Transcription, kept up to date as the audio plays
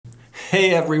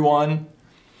Hey everyone!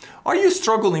 Are you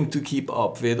struggling to keep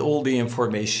up with all the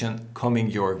information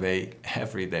coming your way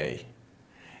every day?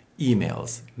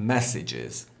 Emails,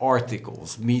 messages,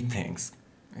 articles, meetings.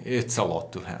 It's a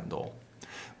lot to handle.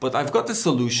 But I've got a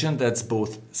solution that's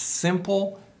both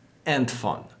simple and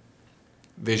fun.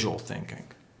 Visual thinking.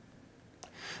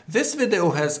 This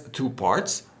video has two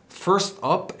parts. First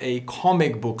up, a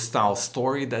comic book style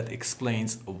story that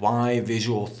explains why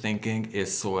visual thinking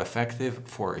is so effective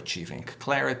for achieving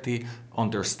clarity,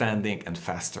 understanding, and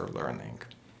faster learning.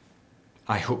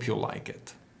 I hope you like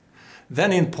it.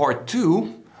 Then in part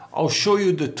two, I'll show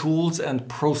you the tools and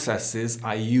processes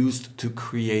I used to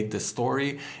create the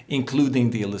story,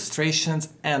 including the illustrations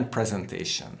and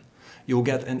presentation. You'll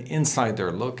get an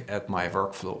insider look at my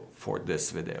workflow for this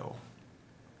video.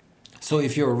 So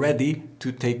if you're ready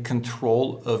to take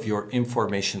control of your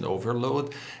information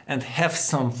overload and have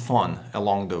some fun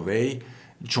along the way,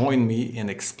 join me in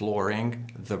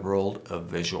exploring the world of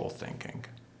visual thinking.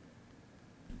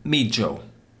 Meet Joe.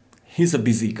 He's a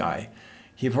busy guy.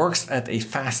 He works at a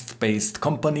fast-paced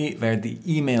company where the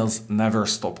emails never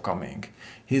stop coming.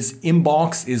 His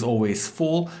inbox is always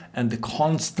full, and the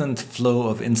constant flow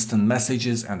of instant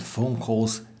messages and phone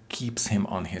calls keeps him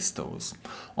on his toes.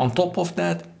 On top of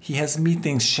that, he has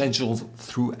meetings scheduled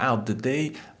throughout the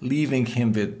day, leaving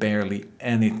him with barely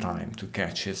any time to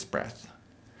catch his breath.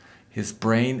 His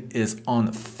brain is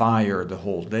on fire the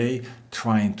whole day,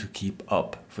 trying to keep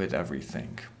up with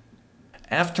everything.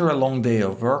 After a long day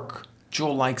of work,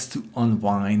 Joe likes to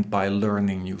unwind by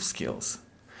learning new skills.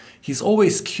 He's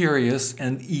always curious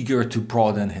and eager to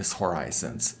broaden his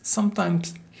horizons.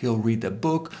 Sometimes he'll read a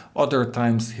book, other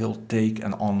times he'll take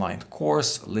an online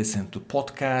course, listen to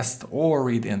podcasts, or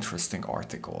read interesting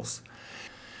articles.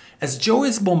 As Joe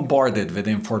is bombarded with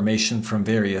information from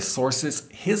various sources,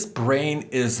 his brain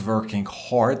is working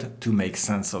hard to make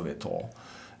sense of it all.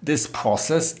 This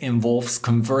process involves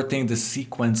converting the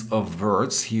sequence of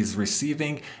words he is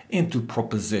receiving into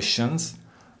propositions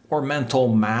or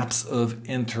mental maps of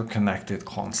interconnected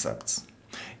concepts.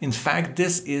 In fact,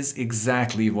 this is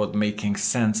exactly what making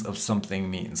sense of something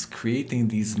means, creating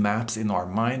these maps in our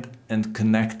mind and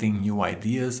connecting new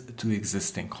ideas to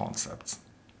existing concepts.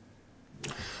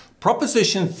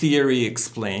 Proposition theory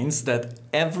explains that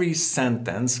every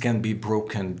sentence can be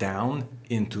broken down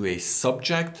into a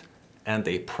subject and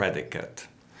a predicate,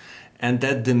 and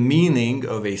that the meaning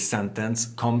of a sentence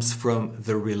comes from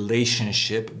the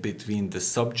relationship between the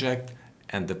subject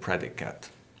and the predicate.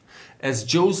 As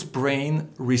Joe's brain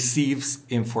receives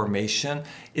information,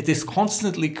 it is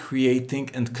constantly creating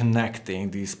and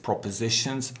connecting these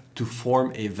propositions to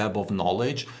form a web of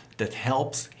knowledge that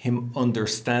helps him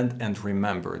understand and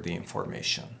remember the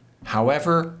information.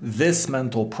 However, this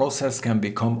mental process can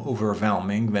become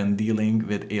overwhelming when dealing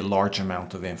with a large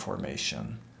amount of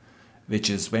information, which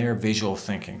is where visual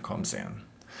thinking comes in.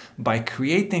 By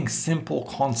creating simple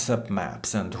concept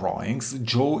maps and drawings,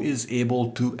 Joe is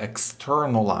able to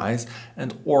externalize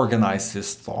and organize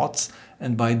his thoughts,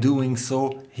 and by doing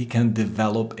so, he can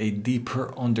develop a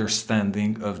deeper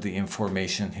understanding of the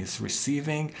information he's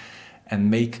receiving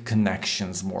and make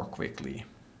connections more quickly.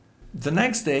 The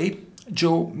next day,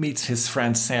 Joe meets his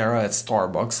friend Sarah at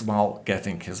Starbucks while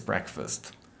getting his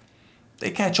breakfast.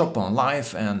 They catch up on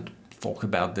life and talk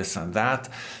about this and that.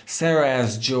 Sarah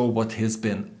asks Joe what he's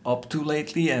been up to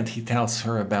lately, and he tells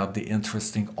her about the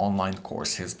interesting online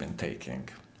course he's been taking.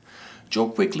 Joe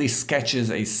quickly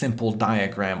sketches a simple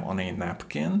diagram on a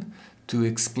napkin to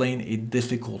explain a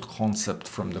difficult concept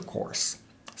from the course.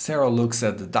 Sarah looks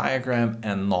at the diagram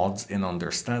and nods in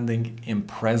understanding,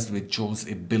 impressed with Joe's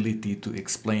ability to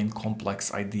explain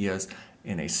complex ideas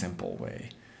in a simple way.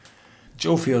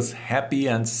 Joe feels happy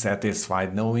and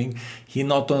satisfied knowing he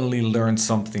not only learned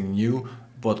something new,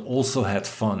 but also had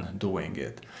fun doing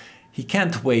it. He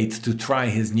can't wait to try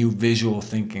his new visual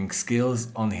thinking skills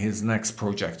on his next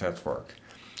project at work.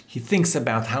 He thinks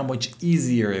about how much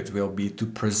easier it will be to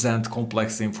present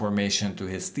complex information to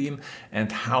his team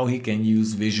and how he can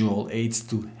use visual aids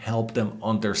to help them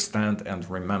understand and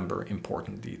remember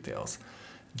important details.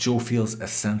 Joe feels a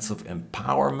sense of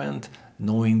empowerment,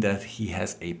 knowing that he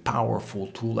has a powerful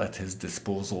tool at his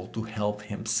disposal to help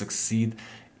him succeed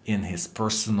in his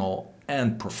personal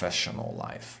and professional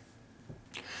life.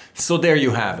 So there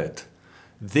you have it.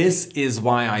 This is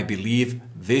why I believe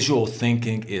visual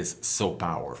thinking is so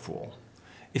powerful.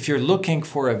 If you're looking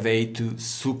for a way to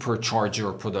supercharge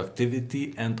your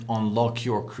productivity and unlock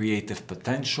your creative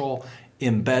potential,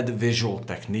 embed visual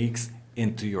techniques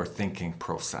into your thinking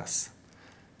process.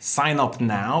 Sign up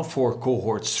now for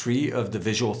cohort 3 of the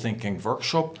Visual Thinking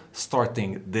Workshop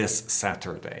starting this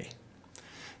Saturday.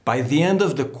 By the end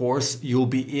of the course, you'll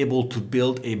be able to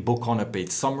build a book-on-a-page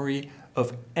summary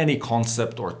of any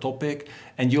concept or topic,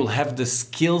 and you'll have the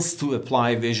skills to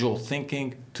apply visual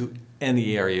thinking to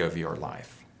any area of your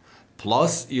life.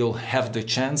 Plus, you'll have the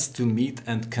chance to meet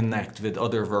and connect with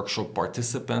other workshop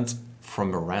participants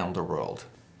from around the world.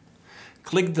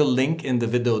 Click the link in the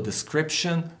video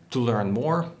description to learn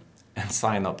more and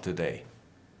sign up today.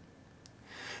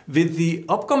 With the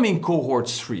upcoming Cohort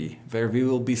 3, where we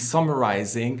will be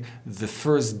summarizing the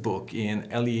first book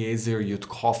in Eliezer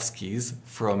Yudkowsky's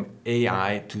From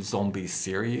AI to Zombies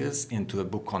series into a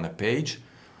book on a page,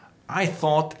 I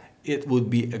thought it would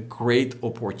be a great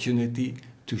opportunity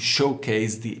to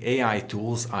showcase the AI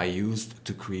tools I used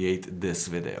to create this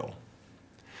video.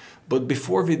 But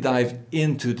before we dive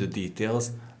into the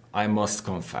details, I must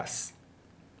confess.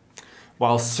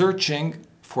 While searching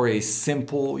for a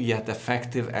simple yet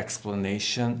effective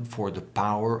explanation for the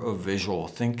power of visual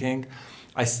thinking,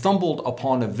 I stumbled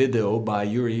upon a video by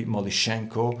Yuri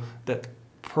Malishenko that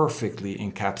perfectly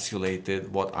encapsulated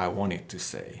what I wanted to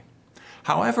say.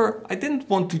 However, I didn't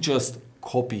want to just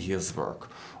copy his work.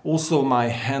 Also, my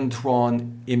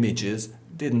hand-drawn images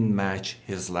didn't match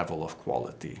his level of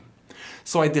quality.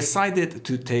 So I decided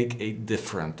to take a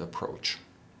different approach.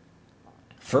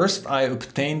 First, I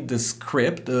obtained the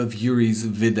script of Yuri's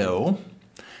video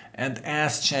and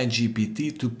asked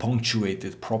ChatGPT to punctuate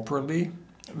it properly,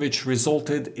 which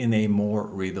resulted in a more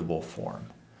readable form.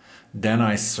 Then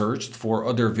I searched for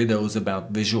other videos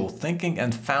about visual thinking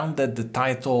and found that the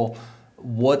title,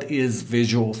 "What is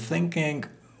Visual Thinking?"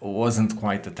 wasn't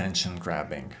quite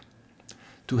attention-grabbing.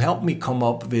 To help me come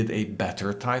up with a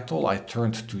better title, I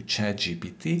turned to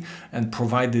ChatGPT and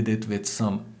provided it with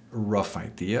some rough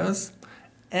ideas,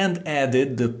 and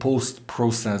added the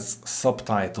post-processed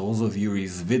subtitles of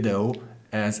Yuri's video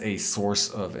as a source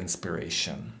of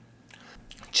inspiration.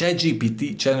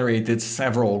 ChatGPT generated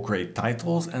several great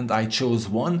titles, and I chose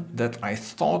one that I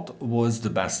thought was the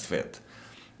best fit.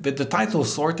 With the title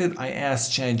sorted, I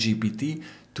asked ChatGPT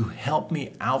to help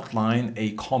me outline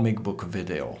a comic book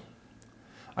video.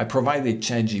 I provided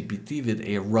ChatGPT with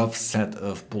a rough set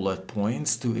of bullet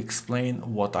points to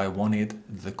explain what I wanted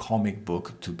the comic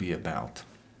book to be about.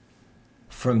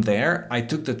 From there, I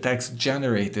took the text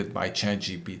generated by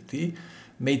ChatGPT,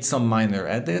 made some minor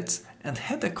edits, and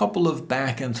had a couple of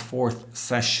back and forth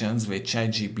sessions with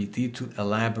ChatGPT to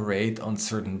elaborate on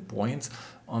certain points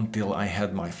until I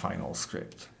had my final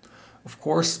script. Of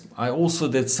course, I also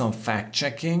did some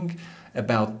fact-checking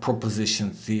about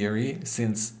proposition theory,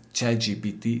 since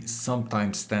ChatGPT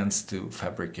sometimes tends to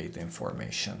fabricate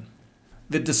information.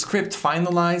 With the script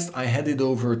finalized, I headed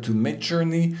over to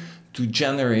Midjourney to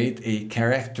generate a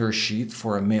character sheet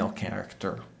for a male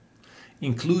character.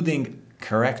 Including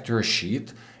character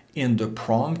sheet in the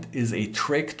prompt is a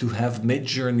trick to have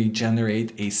Midjourney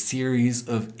generate a series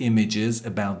of images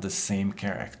about the same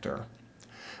character.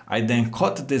 I then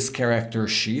cut this character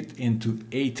sheet into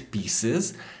 8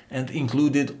 pieces and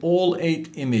included all 8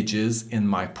 images in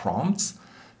my prompts,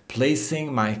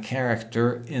 placing my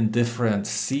character in different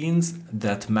scenes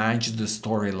that match the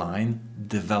storyline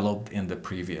developed in the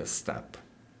previous step.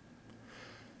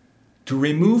 To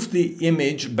remove the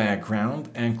image background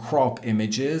and crop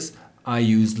images, I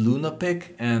used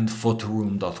Lunapic and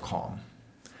Photoroom.com.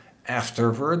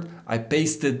 Afterward, I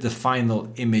pasted the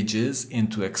final images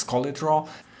into Excalidraw.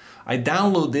 I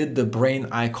downloaded the brain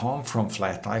icon from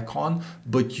Flaticon,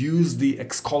 but used the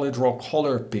Excalidraw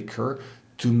color picker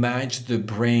to match the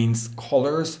brain's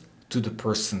colors to the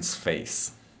person's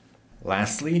face.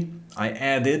 Lastly, I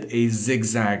added a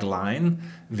zigzag line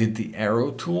with the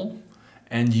arrow tool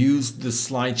and used the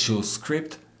slideshow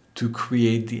script to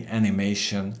create the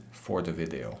animation for the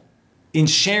video. In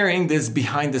sharing this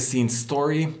behind-the-scenes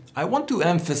story, I want to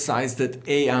emphasize that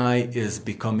AI is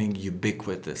becoming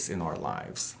ubiquitous in our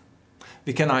lives.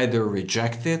 We can either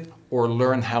reject it or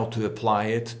learn how to apply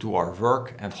it to our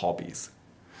work and hobbies.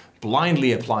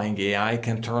 Blindly applying AI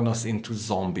can turn us into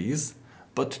zombies,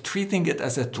 but treating it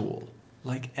as a tool,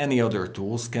 like any other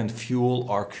tools, can fuel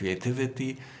our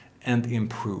creativity and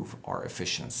improve our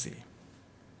efficiency.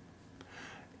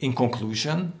 In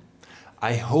conclusion,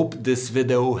 I hope this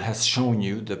video has shown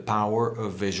you the power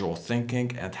of visual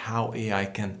thinking and how AI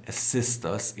can assist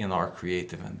us in our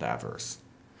creative endeavors.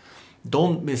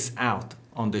 Don't miss out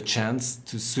on the chance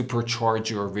to supercharge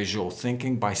your visual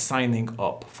thinking by signing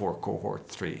up for Cohort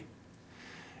 3.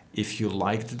 If you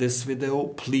liked this video,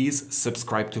 please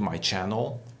subscribe to my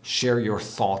channel, share your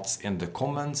thoughts in the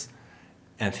comments,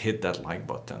 and hit that like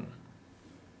button.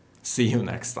 See you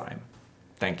next time.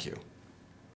 Thank you.